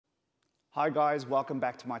Hi guys, welcome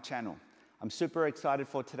back to my channel. I'm super excited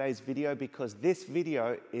for today's video because this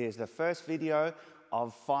video is the first video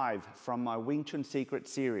of 5 from my Wing Chun Secret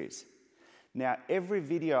series. Now, every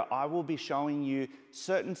video I will be showing you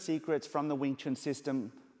certain secrets from the Wing Chun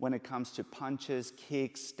system when it comes to punches,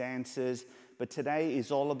 kicks, stances, but today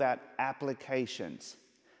is all about applications.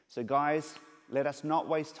 So guys, let us not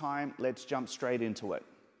waste time, let's jump straight into it.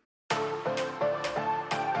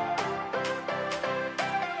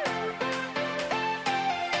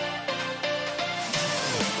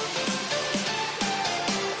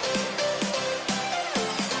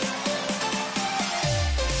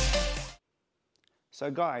 So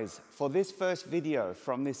guys, for this first video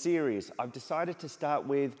from this series, I've decided to start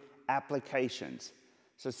with applications.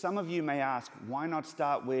 So some of you may ask, why not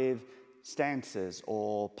start with stances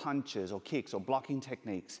or punches or kicks or blocking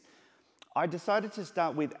techniques? I decided to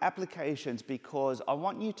start with applications because I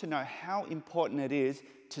want you to know how important it is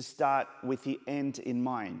to start with the end in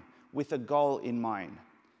mind, with a goal in mind,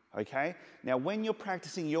 okay? Now, when you're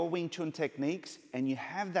practicing your Wing Chun techniques and you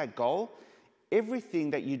have that goal, everything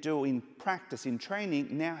that you do in practice, in training,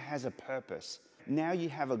 now has a purpose. Now you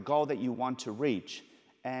have a goal that you want to reach,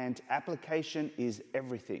 and application is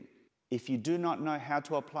everything. If you do not know how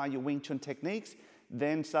to apply your Wing Chun techniques,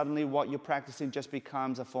 then suddenly what you're practicing just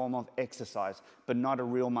becomes a form of exercise, but not a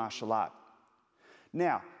real martial art.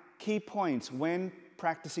 Now, key points when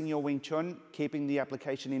practicing your Wing Chun, keeping the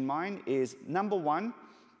application in mind, is number 1,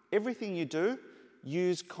 everything you do,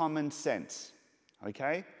 use common sense,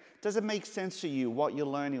 okay? Does it make sense to you what you're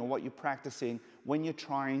learning or what you're practicing when you're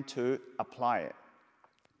trying to apply it?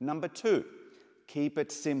 Number 2, keep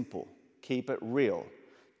it simple, keep it real.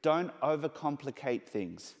 Don't overcomplicate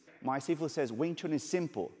things. My SiFu says Wing Chun is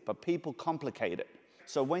simple, but people complicate it.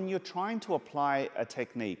 So when you're trying to apply a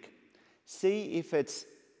technique, see if it's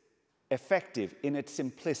effective in its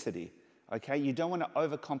simplicity, okay? You don't want to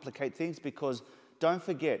overcomplicate things because don't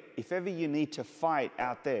forget, if ever you need to fight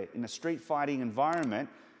out there in a street fighting environment,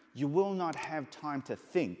 you will not have time to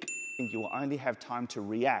think, you will only have time to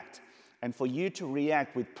react. And for you to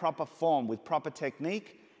react with proper form, with proper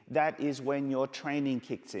technique, that is when your training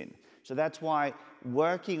kicks in. So that's why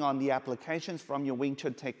working on the applications from your Wing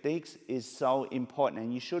Chun techniques is so important,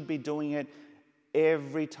 and you should be doing it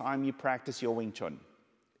every time you practice your Wing Chun.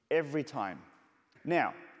 Every time.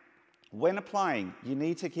 Now, when applying, you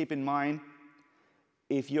need to keep in mind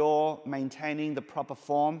if you're maintaining the proper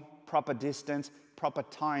form, proper distance, proper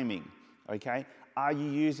timing, okay? Are you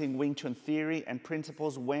using Wing Chun theory and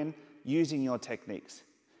principles when using your techniques?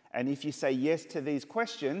 And if you say yes to these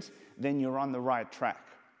questions, then you're on the right track.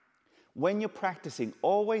 When you're practicing,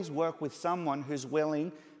 always work with someone who's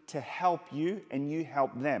willing to help you and you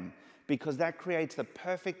help them, because that creates the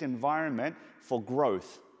perfect environment for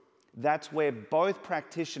growth. That's where both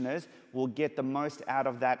practitioners will get the most out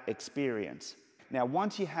of that experience. Now,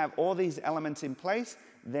 once you have all these elements in place,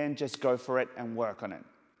 then just go for it and work on it.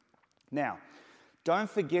 Now, don't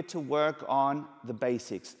forget to work on the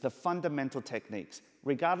basics, the fundamental techniques.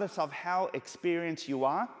 Regardless of how experienced you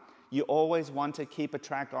are, you always want to keep a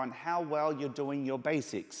track on how well you're doing your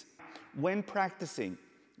basics. When practicing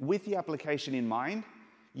with the application in mind,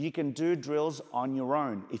 you can do drills on your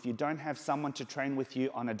own. If you don't have someone to train with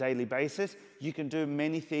you on a daily basis, you can do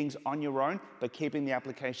many things on your own, but keeping the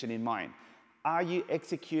application in mind. Are you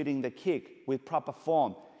executing the kick with proper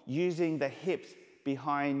form, using the hips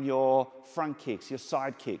behind your front kicks, your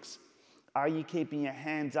side kicks? Are you keeping your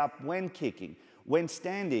hands up when kicking, when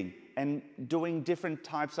standing, and doing different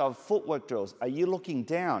types of footwork drills? Are you looking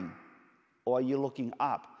down or are you looking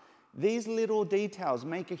up? These little details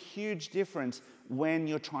make a huge difference when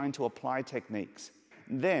you're trying to apply techniques.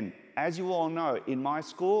 Then, as you all know, in my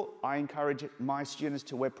school, I encourage my students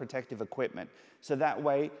to wear protective equipment. So that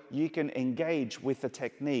way you can engage with the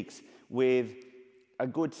techniques with a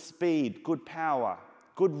good speed, good power,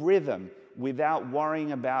 good rhythm, without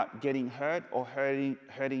worrying about getting hurt or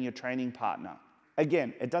hurting your training partner.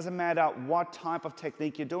 Again, it doesn't matter what type of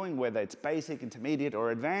technique you're doing, whether it's basic, intermediate, or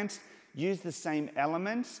advanced, use the same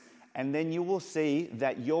elements, and then you will see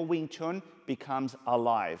that your Wing Chun becomes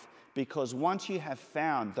alive. Because once you have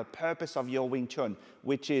found the purpose of your Wing Chun,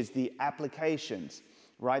 which is the applications,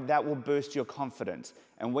 right, that will boost your confidence.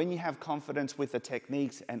 And when you have confidence with the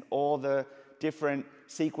techniques and all the different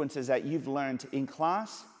sequences that you've learned in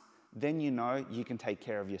class, then you know you can take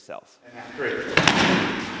care of yourself. And 3.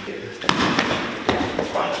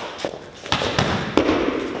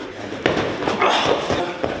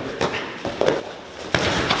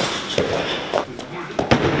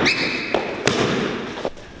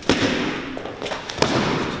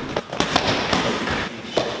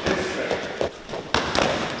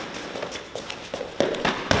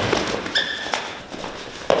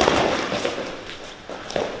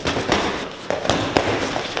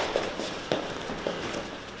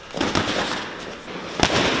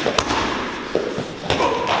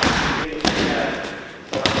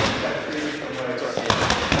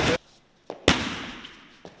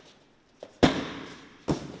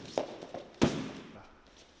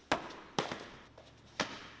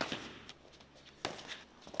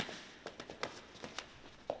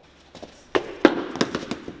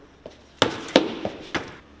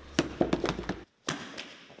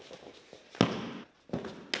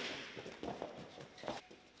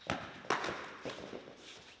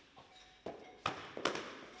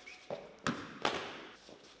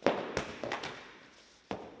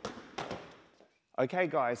 Okay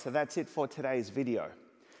guys, so that's it for today's video.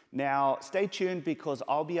 Now stay tuned because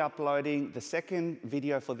I'll be uploading the second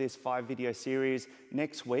video for this 5-video series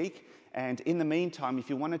next week. And in the meantime, if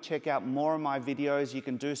you want to check out more of my videos, you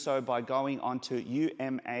can do so by going onto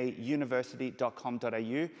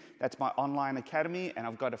umauniversity.com.au. That's my online academy, and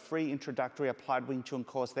I've got a free introductory applied Wing Chun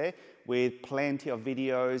course there with plenty of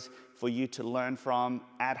videos for you to learn from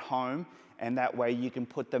at home, and that way you can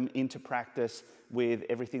put them into practice with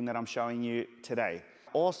everything that I'm showing you today.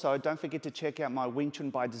 Also, don't forget to check out my Wing Chun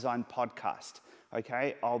by Design podcast.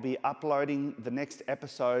 Okay, I'll be uploading the next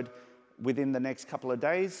episode within the next couple of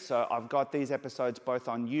days. So I've got these episodes both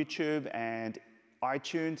on YouTube and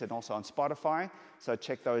iTunes and also on Spotify. So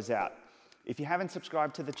check those out. If you haven't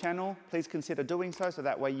subscribed to the channel, please consider doing so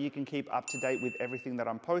that way you can keep up to date with everything that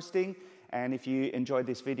I'm posting. And if you enjoyed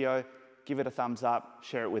this video, give it a thumbs up,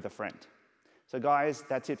 share it with a friend. So guys,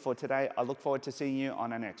 that's it for today. I look forward to seeing you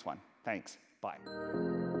on our next one. Thanks. Bye.